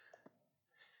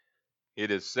It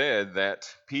is said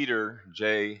that Peter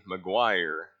J.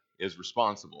 McGuire is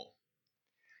responsible,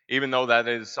 even though that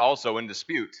is also in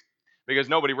dispute, because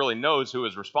nobody really knows who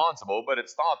is responsible, but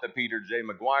it's thought that Peter J.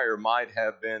 McGuire might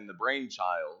have been the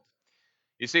brainchild.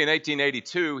 You see, in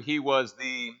 1882, he was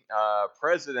the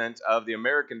president of the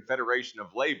American Federation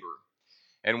of Labor,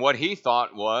 and what he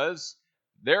thought was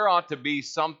there ought to be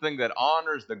something that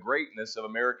honors the greatness of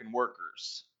American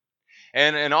workers.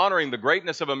 And honoring the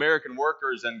greatness of American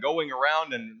workers and going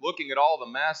around and looking at all the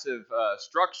massive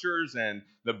structures and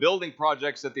the building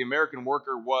projects that the American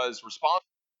worker was responsible.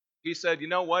 He said, you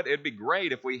know what? It'd be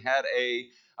great if we had a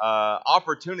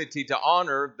opportunity to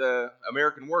honor the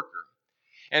American worker.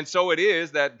 And so it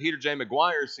is that Peter J.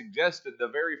 McGuire suggested the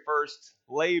very first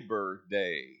Labor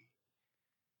Day.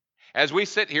 As we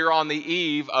sit here on the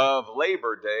eve of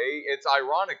Labor Day, it's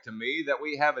ironic to me that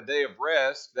we have a day of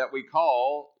rest that we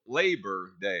call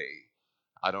Labor Day.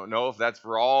 I don't know if that's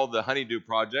for all the honeydew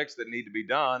projects that need to be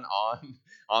done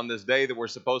on this day that we're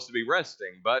supposed to be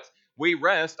resting, but we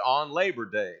rest on Labor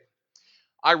Day.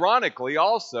 Ironically,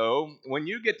 also, when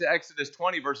you get to Exodus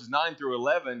 20, verses 9 through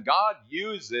 11, God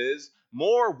uses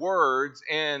more words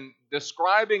in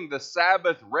describing the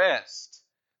Sabbath rest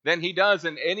than he does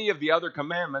in any of the other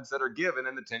commandments that are given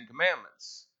in the Ten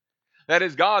Commandments. That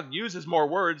is, God uses more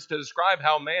words to describe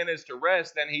how man is to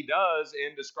rest than he does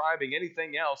in describing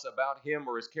anything else about him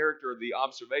or his character or the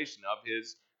observation of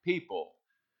his people.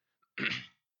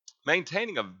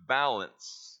 Maintaining a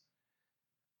balance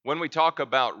when we talk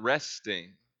about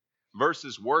resting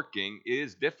versus working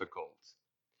is difficult.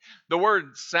 The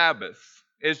word Sabbath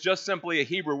is just simply a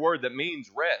Hebrew word that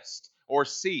means rest or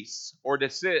cease or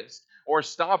desist or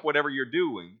stop whatever you're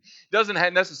doing. It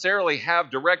doesn't necessarily have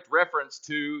direct reference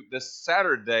to the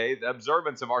Saturday, the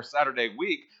observance of our Saturday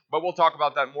week, but we'll talk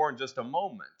about that more in just a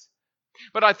moment.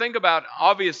 But I think about,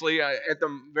 obviously, at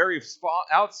the very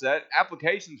outset,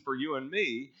 applications for you and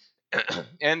me.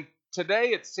 And today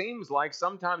it seems like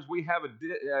sometimes we have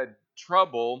a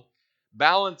trouble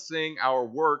balancing our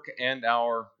work and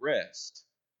our rest.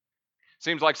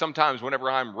 Seems like sometimes whenever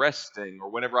I'm resting or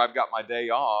whenever I've got my day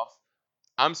off,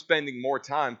 I'm spending more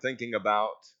time thinking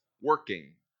about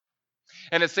working.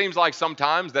 And it seems like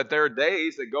sometimes that there are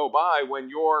days that go by when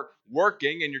you're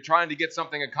working and you're trying to get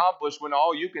something accomplished when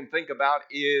all you can think about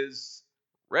is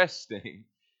resting.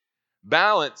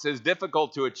 Balance is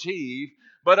difficult to achieve,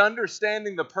 but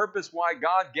understanding the purpose why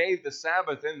God gave the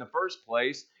Sabbath in the first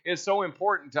place is so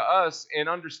important to us in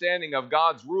understanding of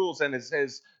God's rules and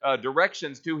his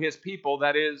directions to his people,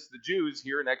 that is, the Jews,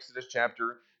 here in Exodus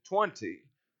chapter 20.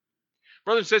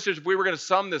 Brothers and sisters, if we were going to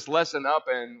sum this lesson up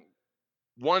in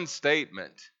one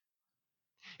statement,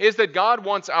 is that God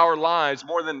wants our lives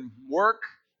more than work,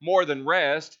 more than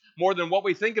rest, more than what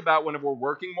we think about when we're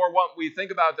working, more what we think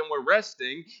about when we're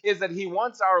resting, is that he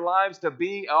wants our lives to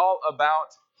be all about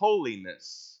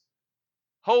holiness.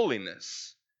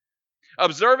 Holiness.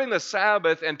 Observing the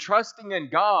Sabbath and trusting in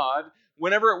God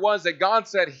whenever it was that God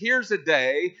said, here's a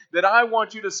day that I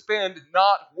want you to spend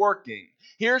not working.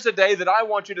 Here's a day that I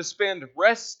want you to spend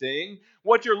resting.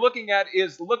 What you're looking at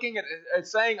is looking at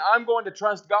saying, I'm going to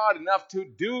trust God enough to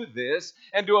do this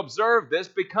and to observe this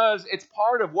because it's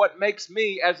part of what makes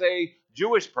me, as a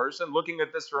Jewish person, looking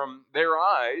at this from their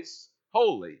eyes,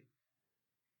 holy.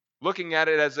 Looking at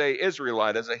it as a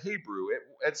Israelite, as a Hebrew,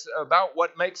 it's about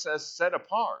what makes us set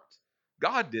apart.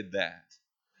 God did that.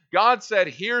 God said,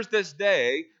 here's this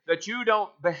day that you don't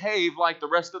behave like the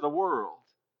rest of the world.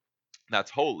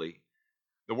 That's holy.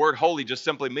 The word holy just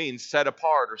simply means set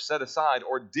apart or set aside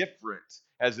or different,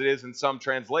 as it is in some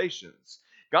translations.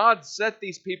 God set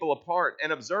these people apart,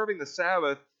 and observing the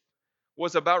Sabbath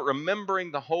was about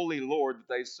remembering the holy Lord that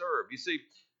they serve. You see,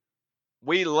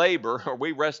 we labor, or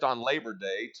we rest on Labor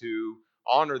Day to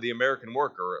honor the American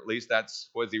worker, or at least that's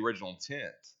was the original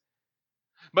intent.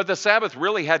 But the Sabbath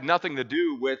really had nothing to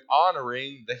do with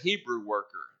honoring the Hebrew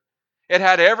worker. It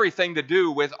had everything to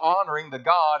do with honoring the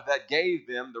God that gave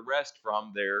them the rest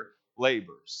from their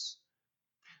labors.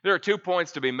 There are 2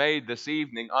 points to be made this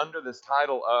evening under this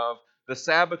title of the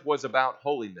Sabbath was about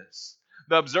holiness.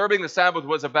 The observing the Sabbath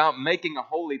was about making a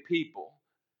holy people.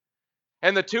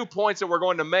 And the 2 points that we're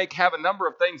going to make have a number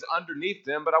of things underneath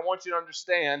them, but I want you to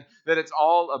understand that it's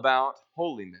all about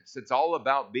holiness. It's all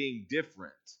about being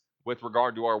different with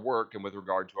regard to our work and with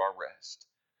regard to our rest.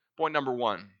 Point number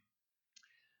 1.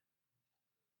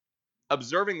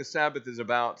 Observing the Sabbath is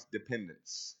about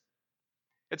dependence.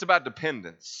 It's about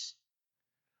dependence.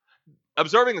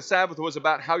 Observing the Sabbath was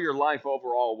about how your life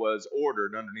overall was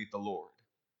ordered underneath the Lord.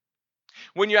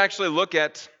 When you actually look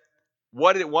at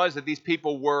what it was that these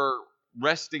people were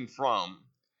resting from,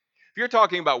 If you're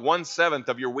talking about 1/7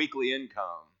 of your weekly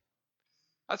income,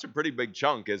 that's a pretty big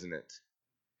chunk, isn't it?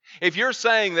 If you're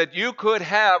saying that you could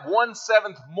have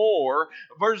 1/7 more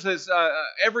versus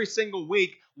every single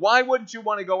week, why wouldn't you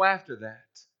want to go after that?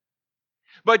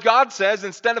 But God says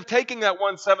instead of taking that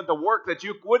 1/7 of work that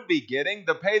you would be getting,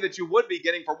 the pay that you would be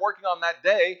getting for working on that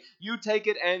day, you take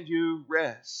it and you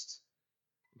rest.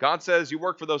 God says you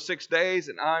work for those 6 days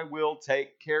and I will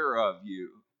take care of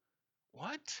you.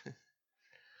 What?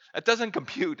 That doesn't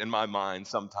compute in my mind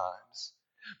sometimes.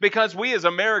 Because we as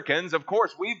Americans, of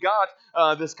course, we've got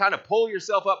this kind of pull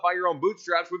yourself up by your own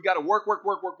bootstraps. We've got to work, work,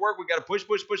 work, work, work. We've got to push,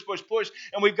 push, push, push, push.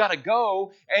 And we've got to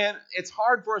go. And it's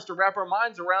hard for us to wrap our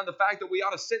minds around the fact that we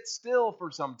ought to sit still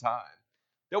for some time,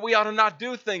 that we ought to not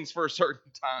do things for a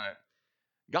certain time.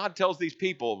 God tells these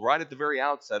people right at the very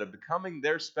outset of becoming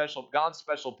their special, God's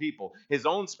special people, his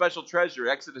own special treasure,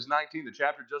 Exodus 19, the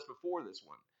chapter just before this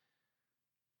one.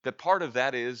 That part of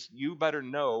that is you better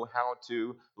know how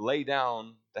to lay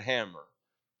down the hammer,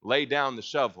 lay down the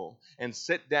shovel, and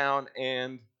sit down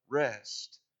and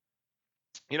rest.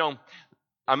 You know,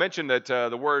 I mentioned that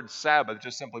the word Sabbath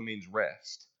just simply means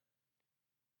rest.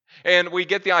 And we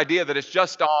get the idea that it's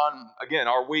just on, again,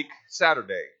 our week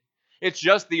Saturday. It's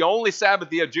just the only Sabbath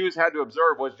the Jews had to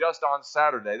observe was just on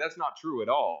Saturday. That's not true at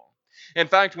all. In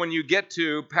fact, when you get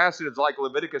to passages like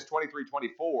Leviticus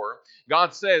 23:24,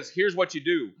 God says, here's what you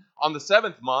do. On the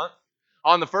 7th month,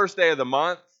 on the first day of the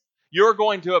month, you're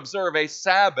going to observe a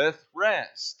Sabbath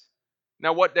rest.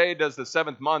 Now, what day does the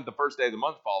 7th month, the first day of the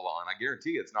month, fall on? I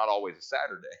guarantee it's not always a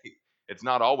Saturday. It's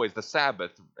not always the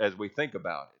Sabbath as we think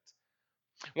about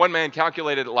it. One man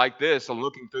calculated it like this,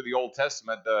 looking through the Old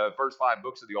Testament, the first 5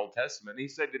 books of the Old Testament. He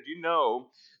said, did you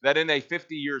know that in a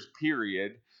 50 years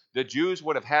period, the Jews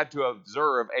would have had to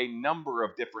observe a number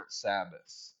of different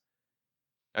Sabbaths,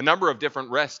 a number of different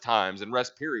rest times and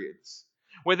rest periods?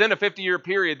 Within a 50-year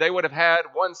period, they would have had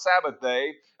one Sabbath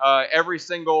day every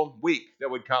single week that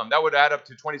would come. That would add up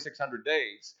to 2,600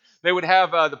 days. They would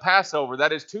have the Passover,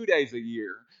 that is 2 days a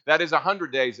year. That is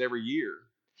 100 days every year.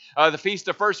 The Feast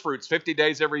of First Fruits, 50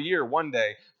 days every year, 1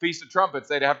 day. Feast of Trumpets,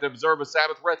 they'd have to observe a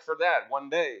Sabbath rest for that, 1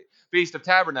 day. Feast of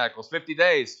Tabernacles, 50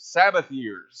 days. Sabbath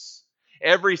years.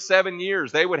 Every 7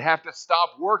 years, they would have to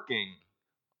stop working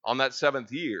on that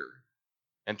 7th year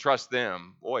and trust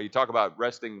them. Boy, you talk about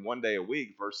resting 1 day a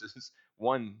week versus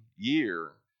 1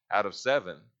 year out of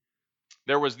 7.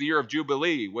 There was the year of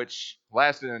Jubilee, which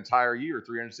lasted an entire year,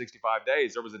 365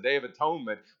 days. There was a Day of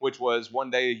Atonement, which was 1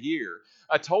 day a year.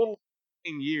 A total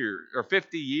of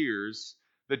 50 years,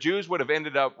 the Jews would have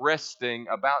ended up resting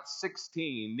about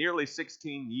 16, nearly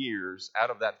 16 years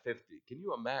out of that 50. Can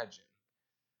you imagine?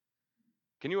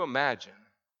 Can you imagine?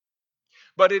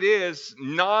 But it is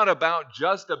not about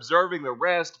just observing the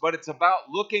rest, but it's about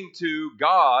looking to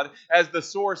God as the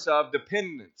source of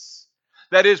dependence.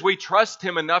 That is, we trust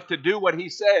him enough to do what he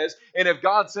says. And if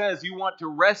God says you want to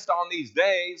rest on these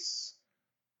days,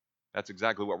 that's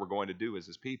exactly what we're going to do as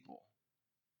his people.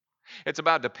 It's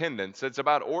about dependence. It's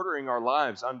about ordering our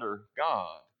lives under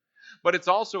God. But it's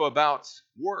also about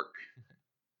work.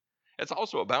 It's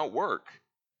also about work.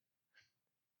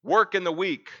 Work in the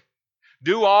week.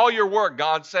 Do all your work,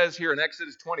 God says here in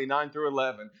Exodus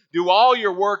 29-11. Do all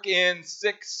your work in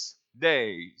 6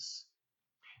 days.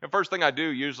 The first thing I do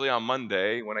usually on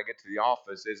Monday when I get to the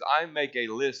office is I make a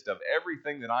list of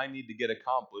everything that I need to get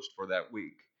accomplished for that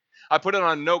week. I put it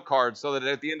on a note card so that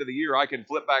at the end of the year I can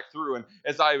flip back through, and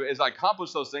as I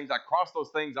accomplish those things, I cross those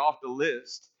things off the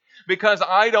list. Because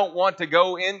I don't want to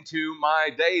go into my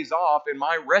days off and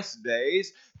my rest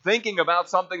days thinking about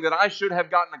something that I should have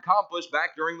gotten accomplished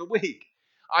back during the week.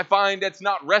 I find it's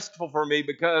not restful for me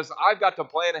because I've got to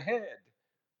plan ahead.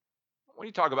 When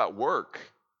you talk about work,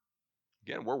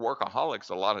 again, we're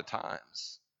workaholics a lot of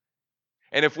times.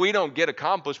 And if we don't get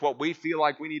accomplished what we feel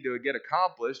like we need to get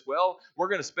accomplished, well, we're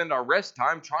going to spend our rest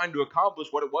time trying to accomplish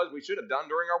what it was we should have done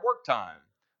during our work time.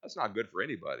 That's not good for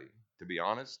anybody, to be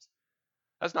honest.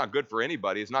 That's not good for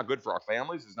anybody. It's not good for our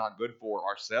families. It's not good for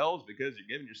ourselves because you're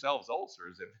giving yourselves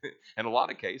ulcers in a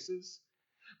lot of cases.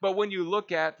 But when you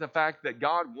look at the fact that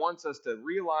God wants us to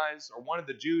realize, or wanted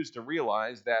the Jews to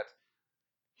realize, that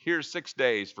here's 6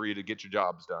 days for you to get your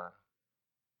jobs done.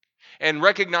 And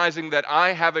recognizing that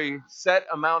I have a set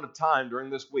amount of time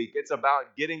during this week, it's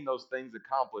about getting those things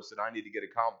accomplished that I need to get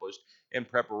accomplished in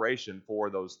preparation for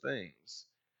those things.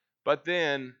 But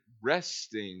then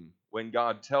resting when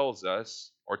God tells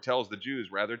us, or tells the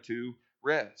Jews rather, to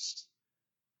rest.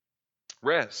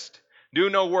 Rest. Do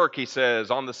no work, he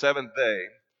says, on the 7th day.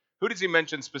 Who does he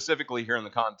mention specifically here in the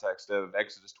context of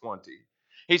Exodus 20?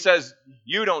 He says,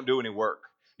 you don't do any work.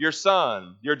 your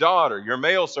son, your daughter, your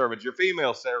male servant, your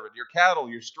female servant, your cattle,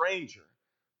 your stranger.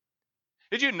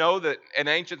 Did you know that in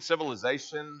ancient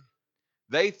civilization,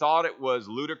 they thought it was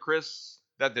ludicrous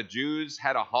that the Jews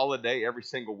had a holiday every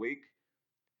single week?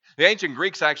 The ancient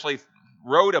Greeks actually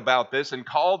wrote about this and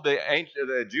called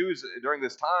the Jews during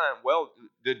this time, well,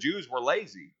 the Jews were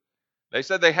lazy. They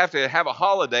said they have to have a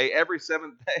holiday every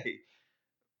seventh day.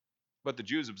 But the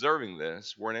Jews observing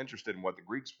this weren't interested in what the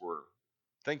Greeks were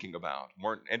thinking about,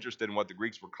 weren't interested in what the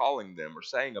Greeks were calling them or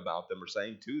saying about them or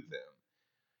saying to them.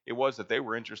 It was that they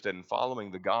were interested in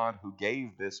following the God who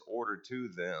gave this order to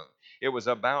them. It was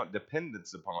about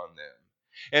dependence upon them.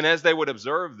 And as they would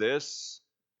observe this,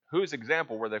 whose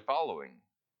example were they following?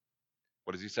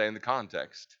 What does he say in the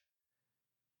context?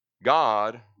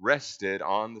 God rested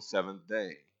on the seventh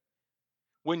day.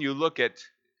 When you look at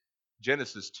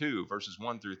Genesis 2, verses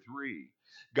 1 through 3,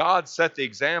 God set the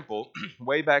example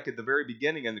way back at the very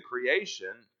beginning in the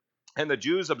creation, and the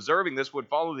Jews observing this would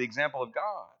follow the example of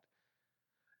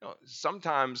God.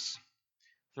 Sometimes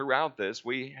throughout this,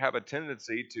 we have a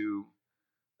tendency to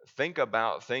think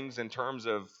about things in terms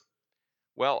of,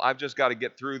 well, I've just got to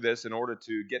get through this in order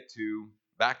to get to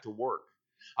back to work.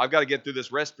 I've got to get through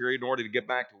this rest period in order to get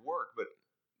back to work. But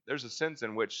there's a sense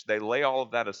in which they lay all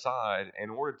of that aside in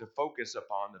order to focus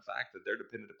upon the fact that they're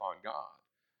dependent upon God.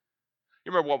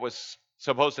 You remember what was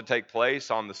supposed to take place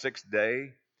on the sixth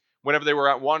day? Whenever they were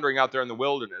out wandering out there in the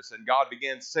wilderness, and God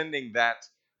began sending that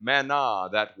manna,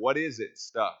 that what is it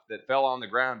stuff that fell on the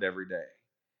ground every day.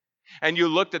 And you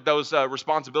looked at those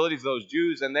responsibilities of those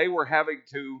Jews, and they were having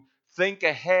to think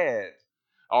ahead.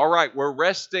 All right, we're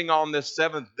resting on this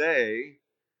seventh day.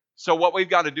 So what we've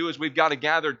got to do is we've got to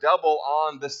gather double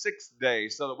on the sixth day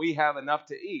so that we have enough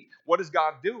to eat. What is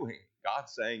God doing?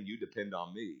 God's saying, you depend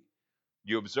on me.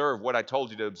 You observe what I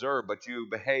told you to observe, but you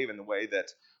behave in the way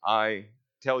that I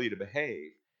tell you to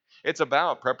behave. It's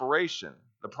about preparation,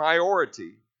 the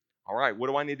priority. All right, what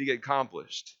do I need to get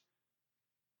accomplished?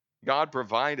 God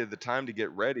provided the time to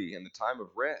get ready and the time of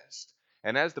rest.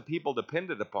 And as the people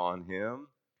depended upon him,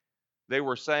 they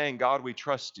were saying, God, we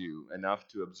trust you enough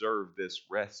to observe this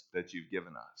rest that you've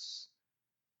given us.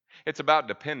 It's about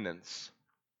dependence.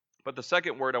 But the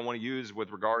second word I want to use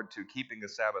with regard to keeping the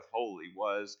Sabbath holy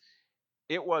was,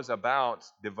 it was about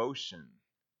devotion.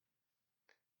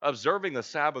 Observing the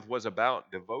Sabbath was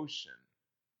about devotion.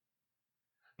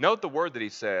 Note the word that he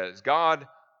says, God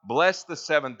blessed the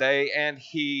seventh day and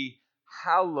he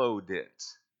hallowed it.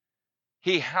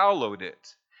 He hallowed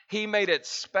it. He made it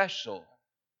special.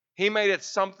 He made it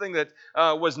something that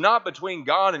was not between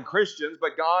God and Christians,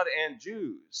 but God and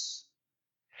Jews.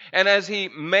 And as he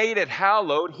made it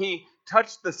hallowed, he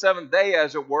touched the seventh day,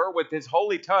 as it were, with his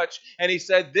holy touch. And he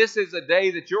said, this is a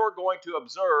day that you're going to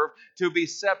observe to be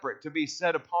separate, to be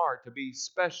set apart, to be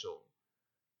special.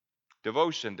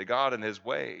 Devotion to God and his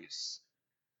ways.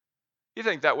 You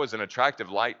think that was an attractive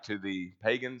light to the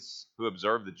pagans who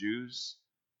observed the Jews?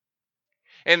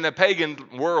 In the pagan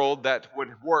world, that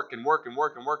would work and work and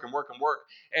work and work and work and work.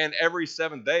 And every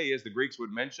seventh day, as the Greeks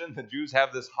would mention, the Jews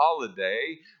have this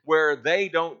holiday where they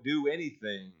don't do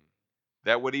anything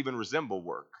that would even resemble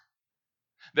work.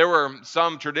 There were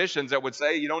some traditions that would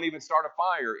say you don't even start a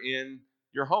fire in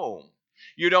your home.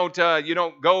 You don't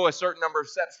go a certain number of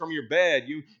steps from your bed.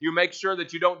 You make sure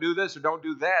that you don't do this or don't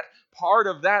do that. Part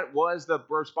of that was the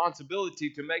responsibility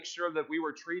to make sure that we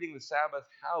were treating the Sabbath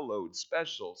hallowed,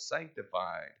 special,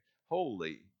 sanctified,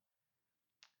 holy.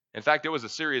 In fact, it was a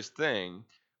serious thing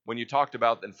when you talked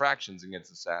about infractions against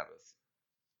the Sabbath.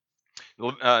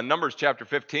 Numbers chapter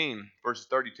 15, verses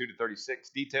 32 to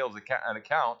 36 details an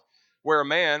account where a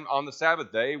man on the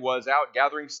Sabbath day was out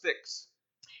gathering sticks.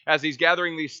 As he's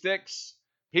gathering these sticks,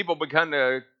 people began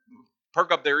to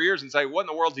perk up their ears and say, what in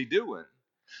the world's he doing?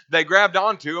 They grabbed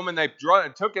onto him and they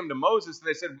took him to Moses and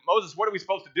they said, Moses, what are we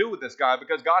supposed to do with this guy?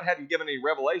 Because God hadn't given any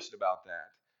revelation about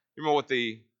that. You remember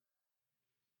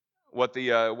what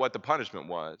the punishment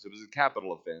was? It was a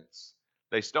capital offense.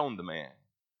 They stoned the man.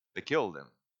 They killed him.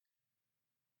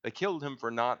 They killed him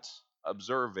for not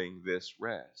observing this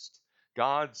rest.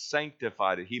 God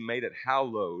sanctified it. He made it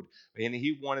hallowed. And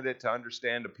he wanted it to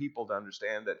understand, the people to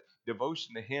understand, that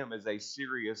devotion to him is a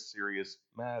serious, serious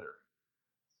matter.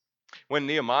 When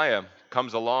Nehemiah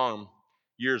comes along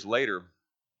years later,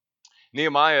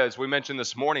 Nehemiah, as we mentioned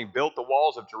this morning, built the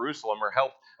walls of Jerusalem or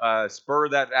helped spur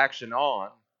that action on.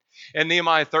 In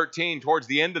Nehemiah 13, towards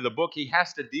the end of the book, he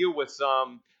has to deal with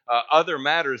some other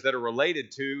matters that are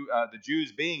related to the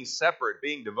Jews being separate,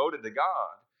 being devoted to God.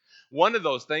 One of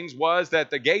those things was that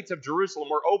the gates of Jerusalem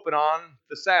were open on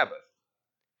the Sabbath.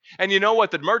 And you know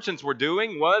what the merchants were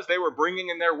doing was they were bringing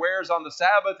in their wares on the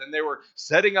Sabbath and they were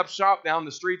setting up shop down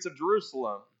the streets of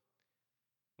Jerusalem.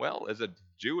 Well, as a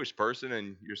Jewish person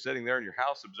and you're sitting there in your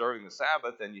house observing the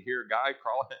Sabbath and you hear a guy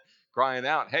crying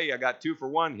out, "Hey, I got 2 for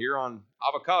 1 here on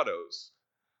avocados."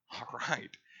 All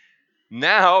right.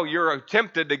 Now you're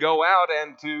tempted to go out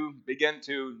and to begin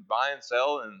to buy and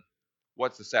sell, and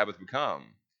what's the Sabbath become?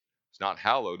 It's not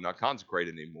hallowed, not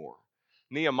consecrated anymore.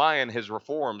 Nehemiah and his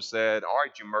reforms said, "All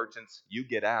right, you merchants, you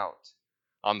get out.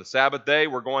 On the Sabbath day,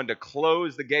 we're going to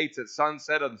close the gates at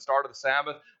sunset on the start of the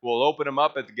Sabbath. We'll open them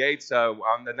up at the gates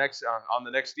on the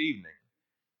next evening."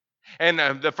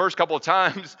 And the first couple of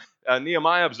times,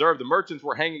 Nehemiah observed the merchants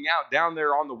were hanging out down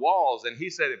there on the walls, and he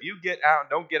said, "If you get out,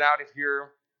 don't get out of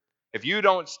here. If you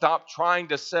don't stop trying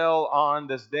to sell on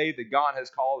this day that God has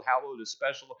called hallowed as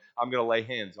special, I'm going to lay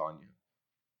hands on you."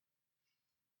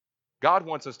 God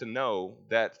wants us to know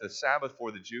that the Sabbath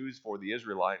for the Jews, for the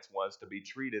Israelites, was to be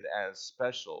treated as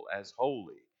special, as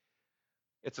holy.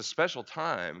 It's a special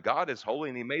time. God is holy,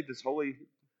 and He made this holy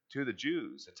to the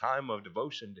Jews, a time of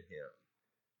devotion to Him.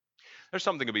 There's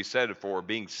something to be said for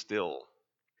being still.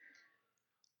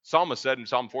 Psalmist said in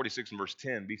Psalm 46 and verse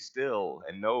 10, "Be still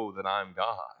and know that I'm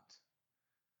God."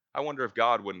 I wonder if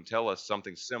God wouldn't tell us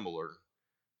something similar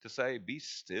to say, be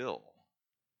still.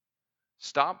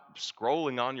 Stop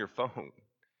scrolling on your phone.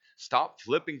 Stop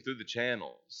flipping through the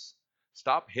channels.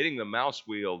 Stop hitting the mouse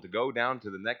wheel to go down to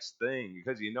the next thing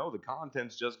because you know the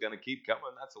content's just going to keep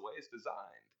coming. That's the way it's designed.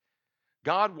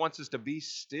 God wants us to be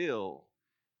still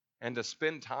and to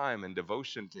spend time in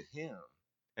devotion to Him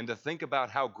and to think about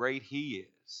how great He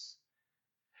is.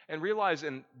 And realize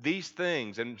in these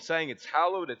things and saying it's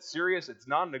hallowed, it's serious, it's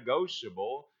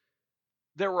non-negotiable,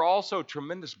 there were also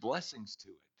tremendous blessings to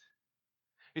it.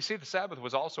 You see, the Sabbath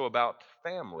was also about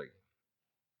family.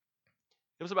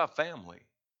 It was about family.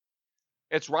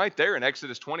 It's right there in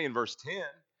Exodus 20 and verse 10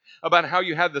 about how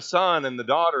you had the son and the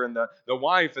daughter and the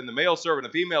wife and the male servant,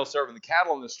 the female servant, the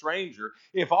cattle and the stranger.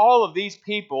 If all of these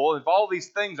people, if all these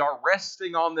things are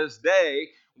resting on this day,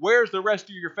 where's the rest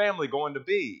of your family going to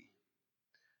be?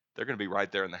 They're going to be right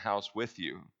there in the house with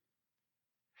you.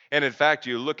 And in fact,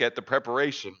 you look at the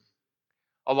preparation.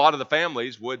 A lot of the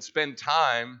families would spend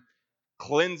time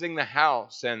cleansing the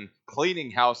house and cleaning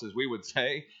house, as we would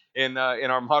say in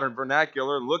our modern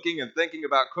vernacular, looking and thinking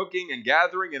about cooking and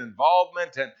gathering and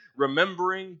involvement and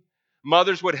remembering.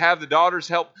 Mothers would have the daughters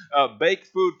help bake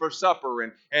food for supper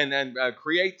and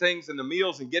create things in the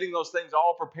meals and getting those things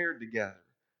all prepared together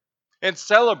and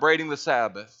celebrating the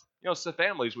Sabbath. You know, so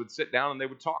families would sit down and they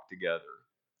would talk together.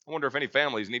 I wonder if any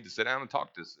families need to sit down and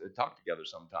talk together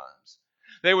sometimes.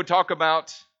 They would talk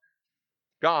about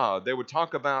God. They would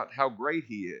talk about how great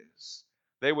He is.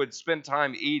 They would spend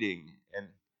time eating and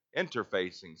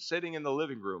interfacing, sitting in the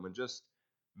living room and just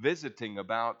visiting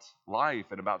about life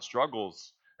and about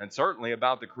struggles and certainly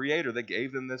about the Creator that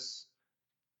gave them this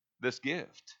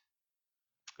gift.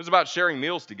 It was about sharing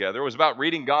meals together. It was about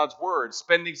reading God's Word,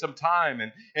 spending some time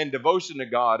and devotion to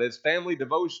God as family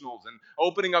devotionals and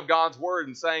opening up God's Word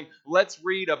and saying, let's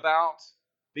read about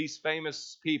these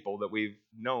famous people that we've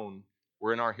known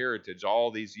were in our heritage all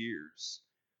these years.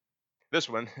 This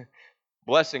one,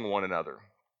 blessing one another.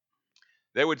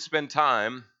 They would spend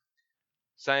time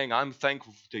saying, I'm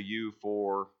thankful to you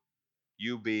for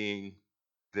you being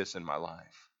this in my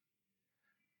life.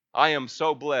 I am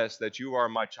so blessed that you are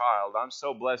my child. I'm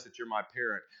so blessed that you're my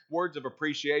parent. Words of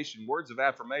appreciation, words of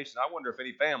affirmation. I wonder if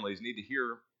any families need to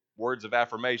hear words of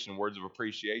affirmation, words of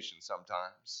appreciation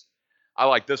sometimes. I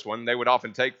like this one. They would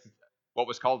often take what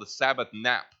was called a Sabbath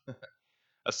nap.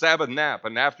 A Sabbath nap,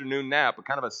 an afternoon nap, a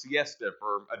kind of a siesta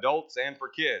for adults and for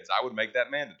kids. I would make that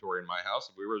mandatory in my house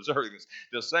if we were observing this.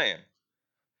 Just saying.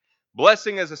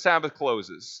 Blessing as the Sabbath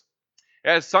closes.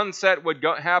 As sunset would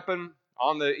happen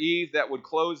on the eve that would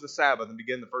close the Sabbath and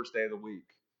begin the first day of the week,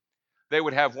 they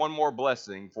would have one more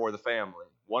blessing for the family,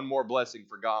 one more blessing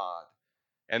for God,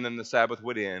 and then the Sabbath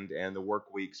would end and the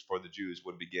work weeks for the Jews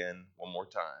would begin one more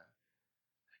time.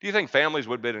 Do you think families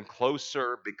would have been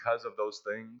closer because of those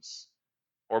things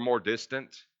or more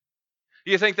distant?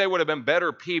 Do you think they would have been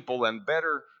better people and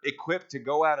better equipped to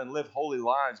go out and live holy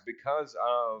lives because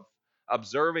of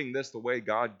observing this the way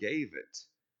God gave it?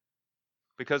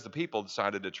 Because the people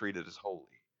decided to treat it as holy.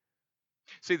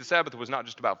 See, the Sabbath was not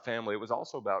just about family, it was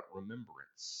also about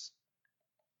remembrance.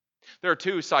 There are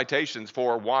 2 citations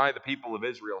for why the people of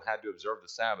Israel had to observe the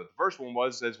Sabbath. The first one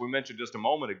was, as we mentioned just a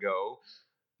moment ago,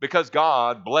 because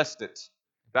God blessed it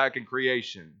back in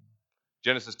creation.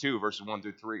 Genesis 2, verses 1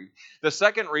 through 3. The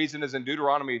second reason is in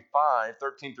Deuteronomy 5,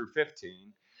 13 through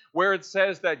 15, where it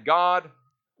says that God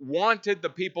wanted the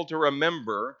people to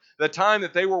remember the time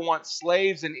that they were once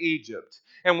slaves in Egypt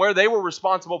and where they were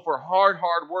responsible for hard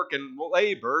work and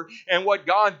labor. And what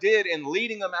God did in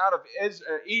leading them out of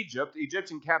Egypt,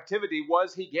 Egyptian captivity,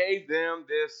 was He gave them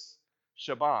this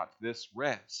Shabbat, this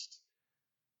rest,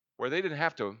 where they didn't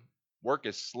have to work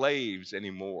as slaves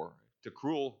anymore to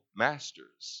cruel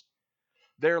masters.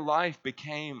 Their life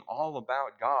became all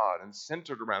about God and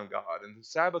centered around God. And the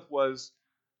Sabbath was,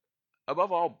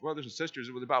 above all, brothers and sisters,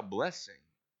 it was about blessing.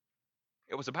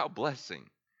 It was about blessing.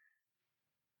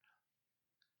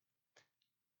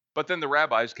 But then the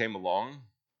rabbis came along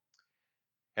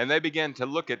and they began to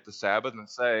look at the Sabbath and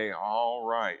say, all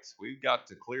right, we've got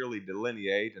to clearly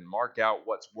delineate and mark out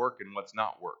what's work and what's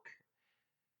not work.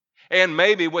 And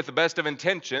maybe with the best of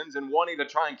intentions and wanting to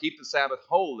try and keep the Sabbath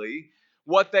holy,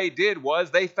 what they did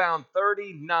was they found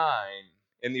 39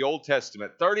 in the Old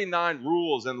Testament, 39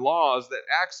 rules and laws that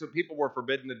acts of people were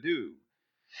forbidden to do.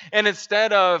 And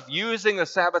instead of using the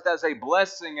Sabbath as a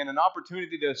blessing and an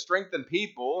opportunity to strengthen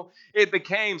people, it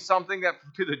became something that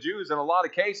to the Jews in a lot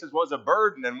of cases was a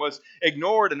burden and was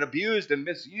ignored and abused and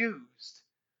misused.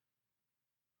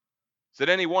 Is it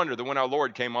any wonder that when our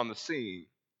Lord came on the scene,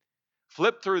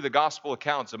 flip through the gospel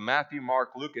accounts of Matthew,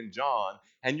 Mark, Luke, and John,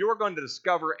 and you're going to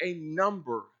discover a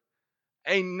number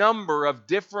of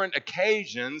different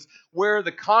occasions where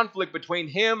the conflict between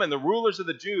him and the rulers of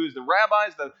the Jews, the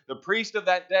rabbis, the priests of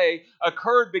that day,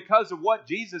 occurred because of what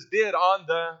Jesus did on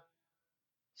the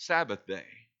Sabbath day.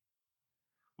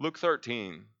 Luke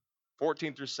 13,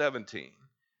 14 through 17.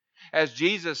 As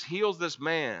Jesus heals this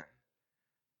man,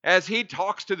 as he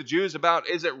talks to the Jews about,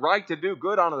 is it right to do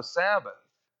good on the Sabbath?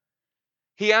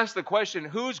 He asked the question,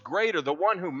 who's greater, the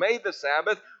one who made the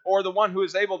Sabbath or the one who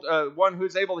is able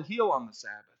to heal on the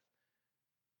Sabbath?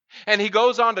 And he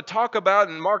goes on to talk about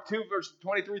in Mark 2, verse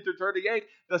 23 through 38,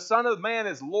 the Son of Man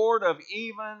is Lord of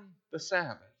even the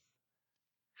Sabbath.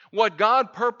 What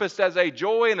God purposed as a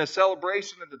joy and a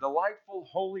celebration and a delightful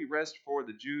holy rest for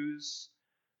the Jews,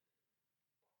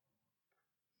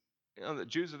 the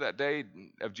Jews of that day,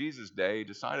 of Jesus' day,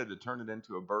 decided to turn it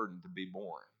into a burden to be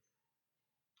born.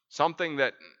 Something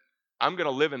that I'm going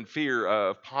to live in fear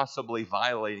of possibly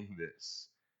violating this.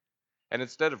 And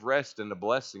instead of rest and a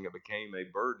blessing, it became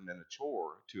a burden and a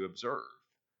chore to observe.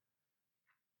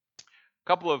 A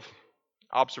couple of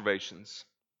observations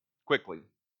quickly.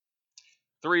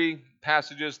 3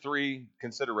 passages, 3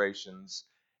 considerations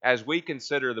as we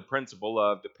consider the principle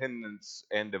of dependence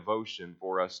and devotion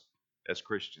for us as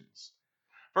Christians.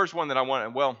 First one that I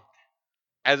want,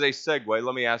 as a segue,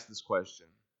 let me ask this question.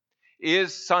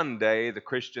 Is Sunday the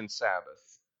Christian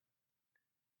Sabbath?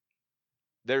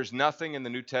 There's nothing in the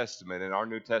New Testament, in our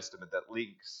New Testament, that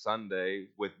links Sunday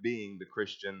with being the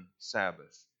Christian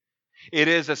Sabbath. It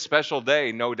is a special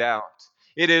day, no doubt.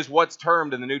 It is what's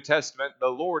termed in the New Testament the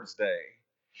Lord's Day.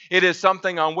 It is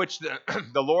something on which the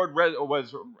Lord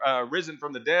was risen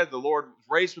from the dead. The Lord was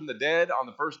raised from the dead on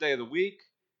the first day of the week.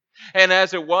 And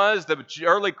as it was, the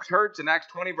early church in Acts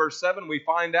 20, verse 7, we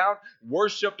find out,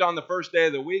 worshiped on the first day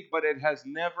of the week, but it has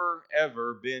never,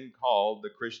 ever been called the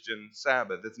Christian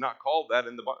Sabbath. It's not called that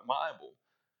in the Bible.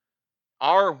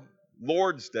 Our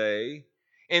Lord's Day,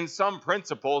 in some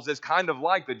principles, is kind of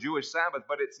like the Jewish Sabbath,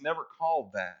 but it's never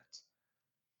called that.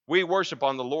 We worship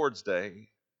on the Lord's Day,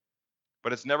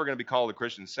 but it's never going to be called the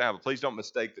Christian Sabbath. Please don't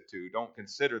mistake the two. Don't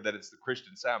consider that it's the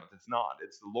Christian Sabbath. It's not.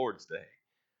 It's the Lord's Day.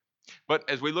 But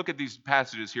as we look at these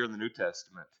passages here in the New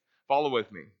Testament, follow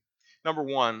with me. Number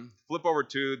 1, flip over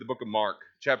to the book of Mark,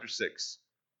 chapter 6.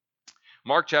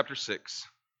 Mark chapter 6.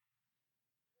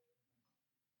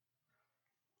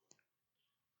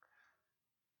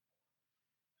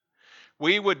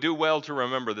 We would do well to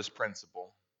remember this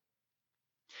principle.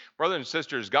 Brothers and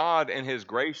sisters, God in His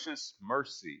gracious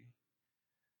mercy,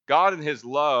 God in His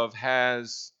love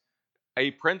has a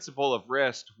principle of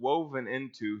rest woven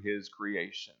into His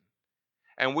creation.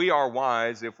 And we are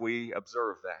wise if we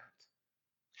observe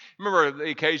that. Remember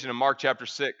the occasion in Mark chapter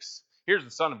 6. Here's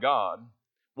the Son of God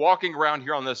walking around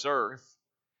here on this earth.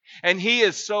 And He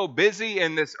is so busy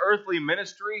in this earthly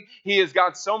ministry. He has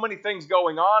got so many things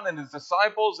going on, and His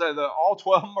disciples, all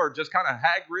 12 of them, are just kind of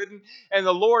hag-ridden. And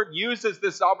the Lord uses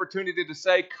this opportunity to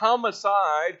say, come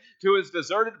aside to His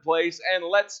deserted place and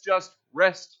let's just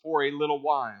rest for a little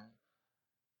while.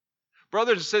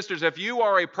 Brothers and sisters, if you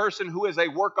are a person who is a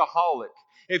workaholic,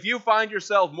 if you find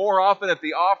yourself more often at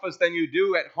the office than you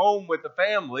do at home with the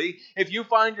family, if you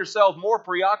find yourself more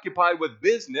preoccupied with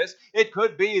business, it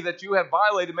could be that you have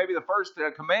violated maybe the first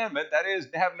commandment, that is,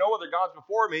 to have no other gods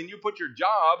before me, and you put your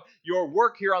job, your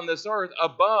work here on this earth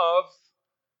above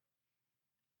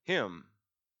Him.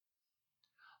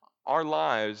 Our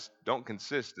lives don't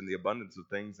consist in the abundance of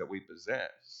things that we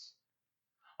possess.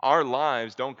 Our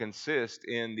lives don't consist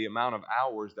in the amount of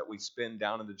hours that we spend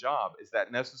down in the job. Is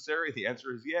that necessary? The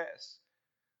answer is yes.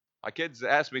 My kids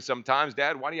ask me sometimes,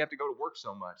 Dad, why do you have to go to work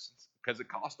so much? It's because it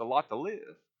costs a lot to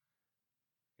live.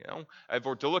 If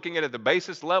we're to looking at it at the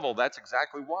basis level, that's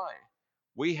exactly why.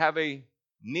 We have a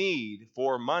need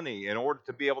for money in order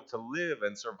to be able to live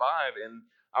and survive in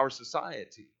our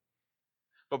society.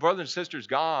 But, brothers and sisters,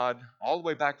 God, all the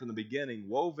way back from the beginning,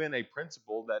 wove in a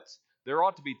principle that there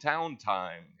ought to be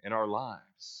downtime in our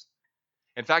lives.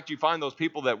 In fact, you find those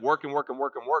people that work and work and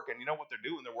work and work, and you know what they're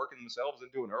doing? They're working themselves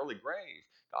into an early grave.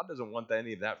 God doesn't want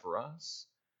any of that for us.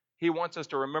 He wants us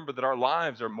to remember that our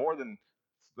lives are more than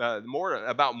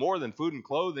food and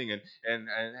clothing and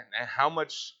how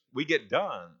much we get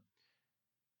done.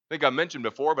 I think I mentioned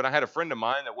before, but I had a friend of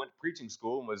mine that went to preaching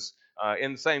school and was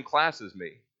in the same class as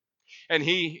me. And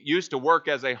he used to work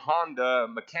as a Honda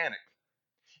mechanic.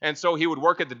 And so he would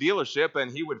work at the dealership and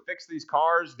he would fix these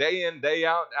cars day in, day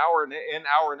out, hour in,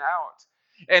 hour and out.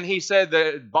 And he said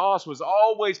the boss was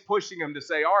always pushing him to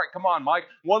say, all right, come on, Mike,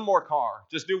 one more car.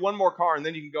 Just do one more car and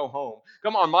then you can go home.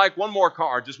 Come on, Mike, one more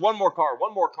car. Just one more car,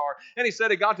 one more car. And he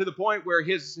said it got to the point where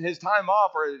his time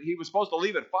off, or he was supposed to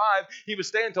leave at 5, he was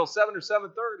staying until 7 or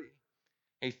 7:30.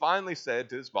 He finally said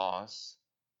to his boss,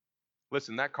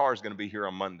 listen, that car is going to be here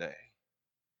on Monday.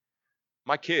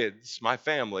 My kids, my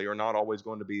family are not always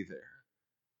going to be there.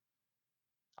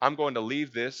 I'm going to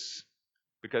leave this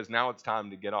because now it's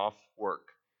time to get off work.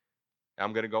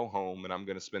 I'm going to go home and I'm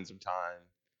going to spend some time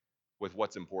with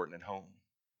what's important at home.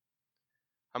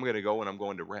 I'm going to go and I'm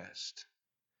going to rest.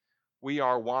 We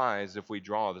are wise if we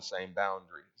draw the same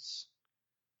boundaries.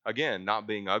 Again, not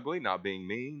being ugly, not being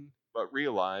mean, but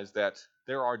realize that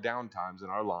there are downtimes in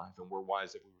our life and we're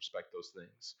wise if we respect those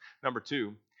things. Number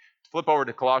 2, flip over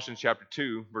to Colossians chapter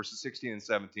 2, verses 16 and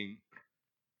 17.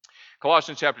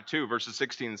 Colossians chapter 2, verses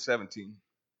 16 and 17.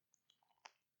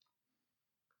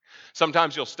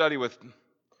 Sometimes you'll study with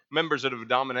members of a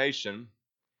denomination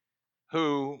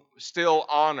who still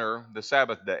honor the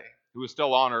Sabbath day, who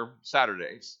still honor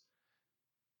Saturdays.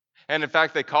 And in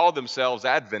fact, they call themselves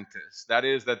Adventists. That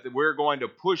is, that we're going to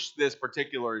push this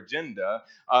particular agenda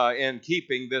in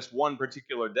keeping this one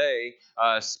particular day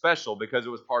special because it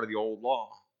was part of the old law.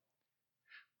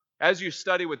 As you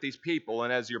study with these people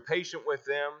and as you're patient with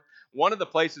them, one of the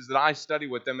places that I study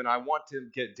with them and I want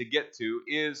to get to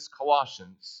is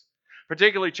Colossians.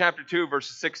 Particularly chapter 2,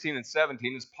 verses 16 and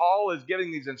 17, as Paul is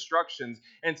giving these instructions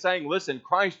and saying, listen,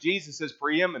 Christ Jesus is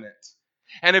preeminent.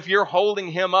 And if you're holding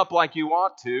him up like you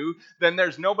ought to, then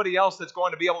there's nobody else that's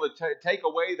going to be able to take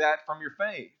away that from your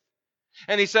faith.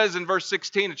 And he says in verse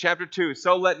 16 of chapter 2,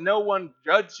 so let no one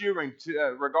judge you in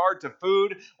regard to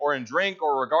food or in drink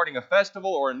or regarding a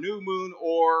festival or a new moon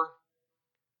or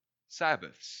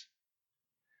Sabbaths.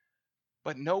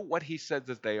 But note what he says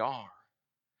that they are,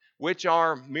 which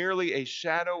are merely a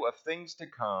shadow of things to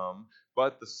come,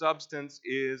 but the substance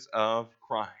is of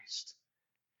Christ.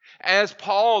 As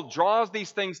Paul draws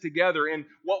these things together in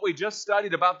what we just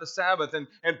studied about the Sabbath and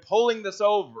pulling this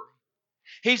over,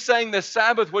 he's saying the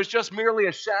Sabbath was just merely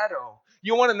a shadow.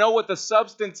 You want to know what the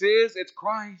substance is? It's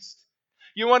Christ.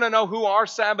 You want to know who our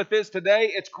Sabbath is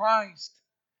today? It's Christ.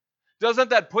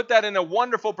 Doesn't that put that in a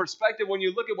wonderful perspective when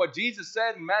you look at what Jesus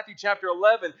said in Matthew chapter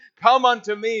 11? Come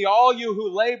unto me, all you who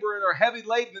labor and are heavy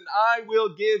laden, and I will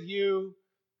give you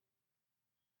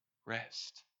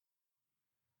rest.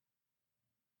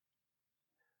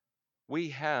 We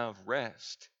have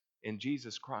rest in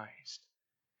Jesus Christ.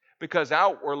 Because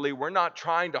outwardly, we're not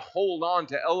trying to hold on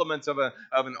to elements of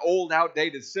an old,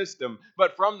 outdated system,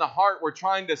 but from the heart, we're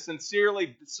trying to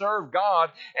sincerely serve God.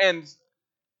 And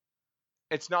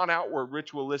it's not outward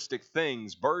ritualistic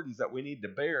things, burdens that we need to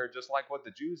bear, just like what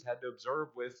the Jews had to observe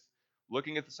with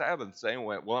looking at the Sabbath, saying,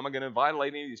 well, am I going to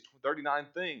violate any of these 39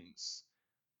 things?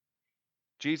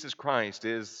 Jesus Christ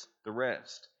is the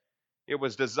rest. It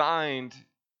was designed,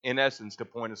 in essence, to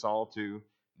point us all to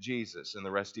Jesus and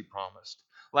the rest he promised.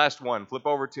 Last one, flip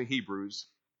over to Hebrews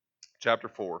chapter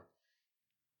 4.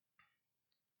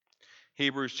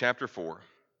 Hebrews chapter 4.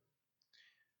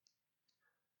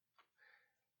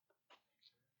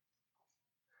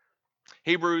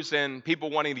 Hebrews and people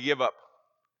wanting to give up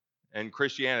in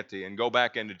Christianity and go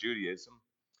back into Judaism.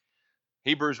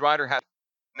 Hebrews writer has,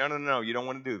 no, you don't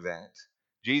want to do that.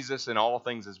 Jesus in all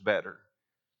things is better.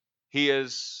 He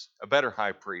is a better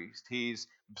high priest. He's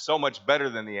so much better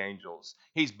than the angels.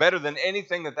 He's better than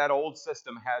anything that old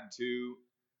system had to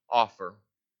offer.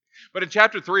 But in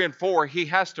chapter 3 and 4, he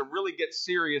has to really get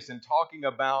serious in talking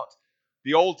about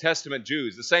the Old Testament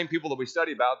Jews, the same people that we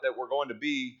study about that were going to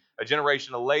be a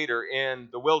generation later in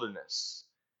the wilderness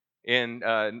in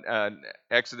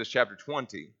Exodus chapter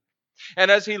 20.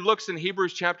 And as he looks in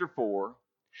Hebrews chapter 4,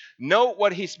 note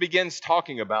what he begins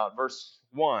talking about, verse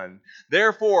 1.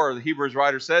 Therefore, the Hebrews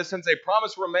writer says, since a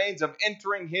promise remains of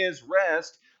entering his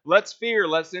rest, let's fear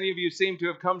lest any of you seem to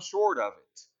have come short of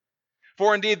it.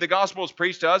 For indeed the gospel is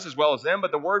preached to us as well as them,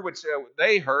 but the word which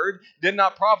they heard did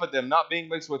not profit them, not being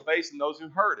mixed with faith in those who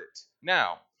heard it.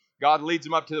 Now, God leads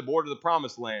them up to the border of the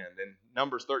promised land in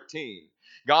Numbers 13.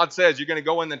 God says, you're going to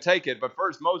go in and take it. But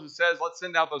first, Moses says, let's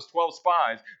send out those 12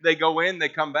 spies. They go in, they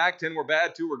come back. 10 were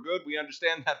bad, 2 were good. We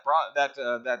understand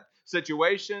that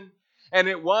situation. And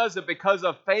it was that because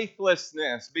of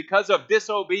faithlessness, because of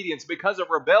disobedience, because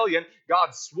of rebellion,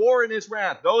 God swore in his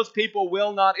wrath, those people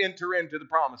will not enter into the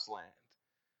promised land.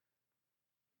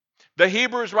 The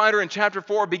Hebrews writer in chapter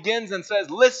 4 begins and says,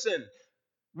 listen,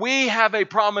 we have a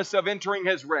promise of entering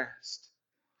his rest.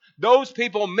 Those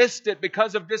people missed it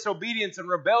because of disobedience and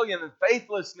rebellion and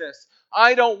faithlessness.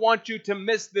 I don't want you to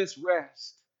miss this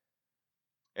rest.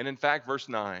 And in fact, verse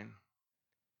 9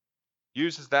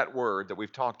 uses that word that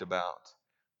we've talked about.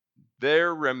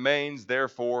 There remains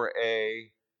therefore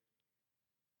a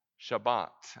Shabbat,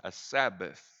 a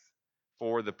Sabbath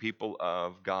for the people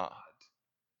of God.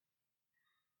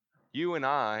 You and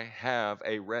I have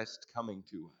a rest coming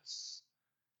to us.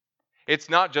 It's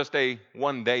not just a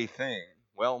one-day thing.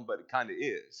 Well, but it kind of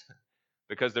is.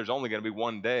 Because there's only going to be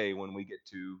one day when we get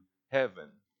to heaven.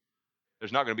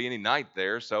 There's not going to be any night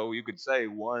there, so you could say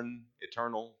one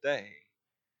eternal day.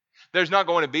 There's not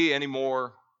going to be any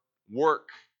more work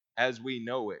as we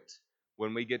know it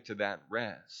when we get to that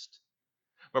rest.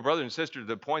 But brothers and sisters,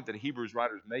 the point that Hebrews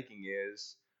writer is making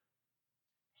is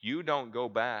you don't go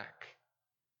back.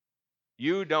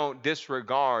 You don't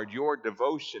disregard your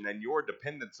devotion and your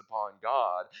dependence upon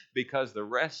God, because the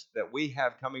rest that we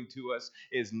have coming to us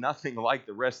is nothing like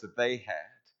the rest that they had.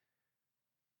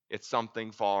 It's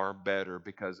something far better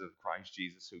because of Christ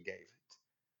Jesus who gave it.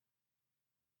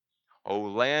 O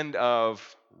land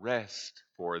of rest,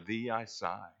 for thee I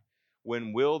sigh.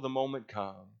 When will the moment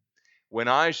come when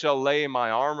I shall lay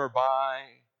my armor by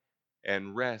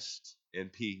and rest in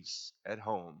peace at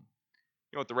home?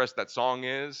 You know what the rest of that song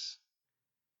is?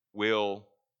 We'll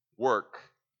work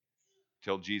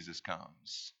till Jesus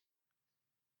comes.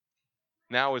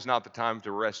 Now is not the time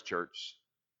to rest, church.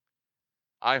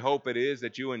 I hope it is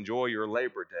that you enjoy your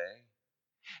Labor Day.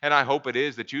 And I hope it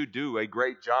is that you do a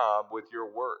great job with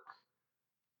your work.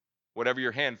 Whatever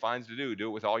your hand finds to do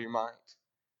it with all your might.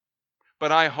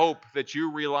 But I hope that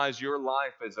you realize your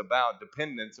life is about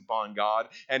dependence upon God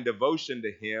and devotion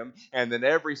to Him, and that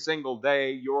every single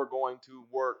day you're going to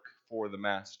work for the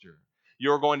Master.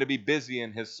 You're going to be busy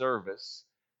in His service,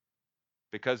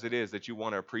 because it is that you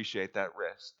want to appreciate that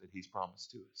rest that He's promised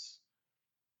to us.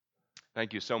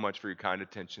 Thank you so much for your kind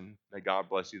attention. May God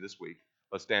bless you this week.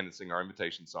 Let's stand and sing our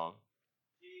invitation song.